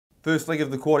First leg of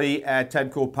the Quaddie at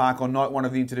Tabcorp Park on night one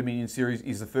of the Inter-Dominion Series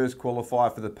is the first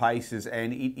qualifier for the Pacers,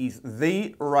 and it is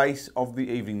the race of the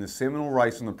evening, the seminal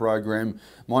race on the program.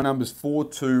 My numbers 4,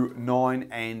 2, 9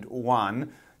 and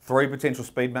 1. Three potential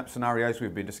speed map scenarios.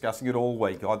 We've been discussing it all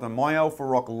week. Either My Alpha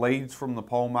Rock leads from the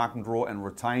pole mark and draw and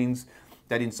retains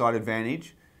that inside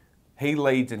advantage. He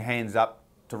leads and hands up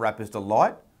to Rapper's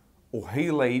Delight, or he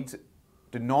leads,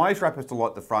 denies Rapper's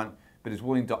Delight the front, but is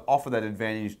willing to offer that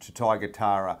advantage to Tiger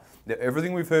Tara. Now,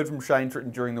 everything we've heard from Shane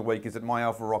Tritton during the week is that My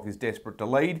Alpha Rock is desperate to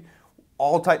lead.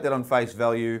 I'll take that on face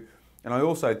value. And I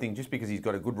also think just because he's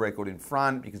got a good record in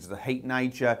front, because of the heat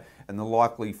nature and the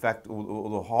likely fact or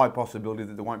the high possibility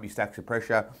that there won't be stacks of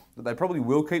pressure, that they probably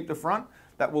will keep the front.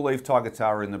 That will leave Tiger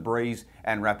Tara in the breeze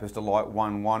and Rapper's Delight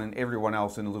 1-1 and everyone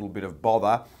else in a little bit of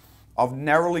bother. I've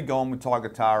narrowly gone with Tiger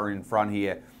Tara in front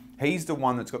here. He's the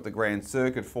one that's got the Grand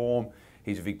Circuit form.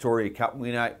 He's a Victoria Cup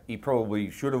winner. He probably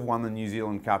should have won the New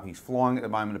Zealand Cup. He's flying at the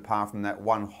moment apart from that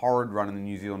one horrid run in the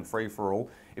New Zealand free-for-all.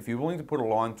 If you're willing to put a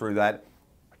line through that,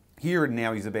 here and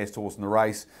now he's the best horse in the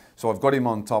race. So I've got him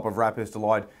on top of Rapper's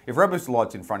Delight. If Rapper's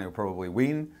Delight's in front, he'll probably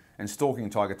win. And stalking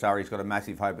Tiger Tara, he's got a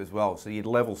massive hope as well. So you'd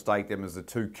level stake them as the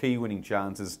two key winning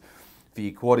chances for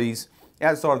your quaddies.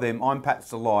 Outside of them, I'm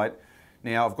Pat's Delight.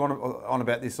 Now, I've gone on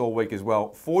about this all week as well.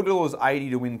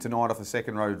 $4.80 to win tonight off a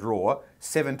second row draw,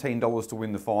 $17 to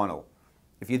win the final.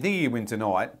 If you think you win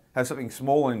tonight, have something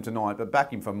small in tonight, but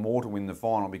back him for more to win the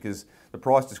final because the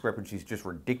price discrepancy is just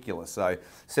ridiculous. So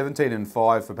 17 and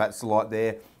 5 for Pat's Delight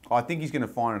there. I think he's going to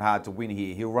find it hard to win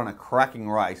here. He'll run a cracking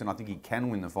race, and I think he can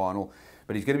win the final,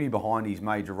 but he's going to be behind his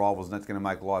major rivals, and that's going to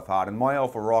make life hard. And My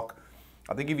Alpha Rock,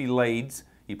 I think if he leads,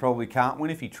 he probably can't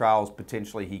win. If he trails,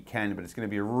 potentially he can, but it's going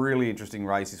to be a really interesting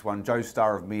race, this one. Joe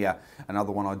Star of Mia,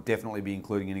 another one I'd definitely be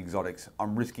including in exotics.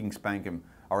 I'm risking Spankum.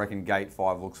 I reckon gate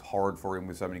 5 looks horrid for him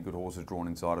with so many good horses drawn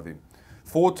inside of him.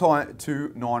 4,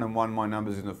 2, 9 and 1, my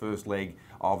numbers in the first leg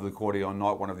of the Quaddie on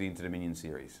night one of the Inter-Dominion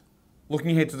Series.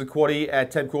 Looking ahead to the Quaddie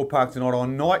at Tabcorp Park tonight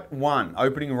on night one,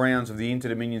 opening rounds of the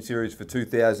Inter-Dominion Series for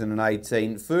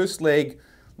 2018. First leg,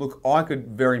 look, I could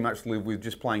very much live with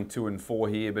just playing 2 and 4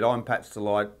 here, but I'm Pat's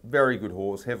Delight. Very good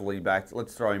horse, heavily backed.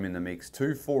 Let's throw him in the mix.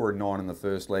 2, 4 and 9 in the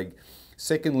first leg.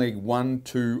 Second leg, 1,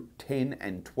 2, 10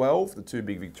 and 12. The two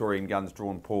big Victorian guns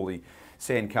drawn poorly.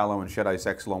 San Carlo and Shadow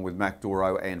Sax along with Mac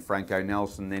Doro and Franco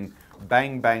Nelson. Then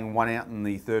bang, bang, one out in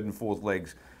the third and fourth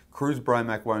legs. Cruz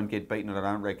Bromac won't get beaten, and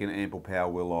I don't reckon Ample Power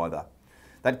will either.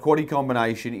 That Quaddie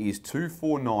combination is 2,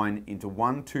 4, 9 into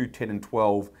 1, 2, 10 and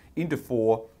 12 into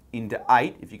 4 into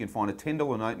 8. If you can find a $10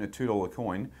 note and a $2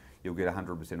 coin, you'll get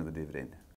 100% of the dividend.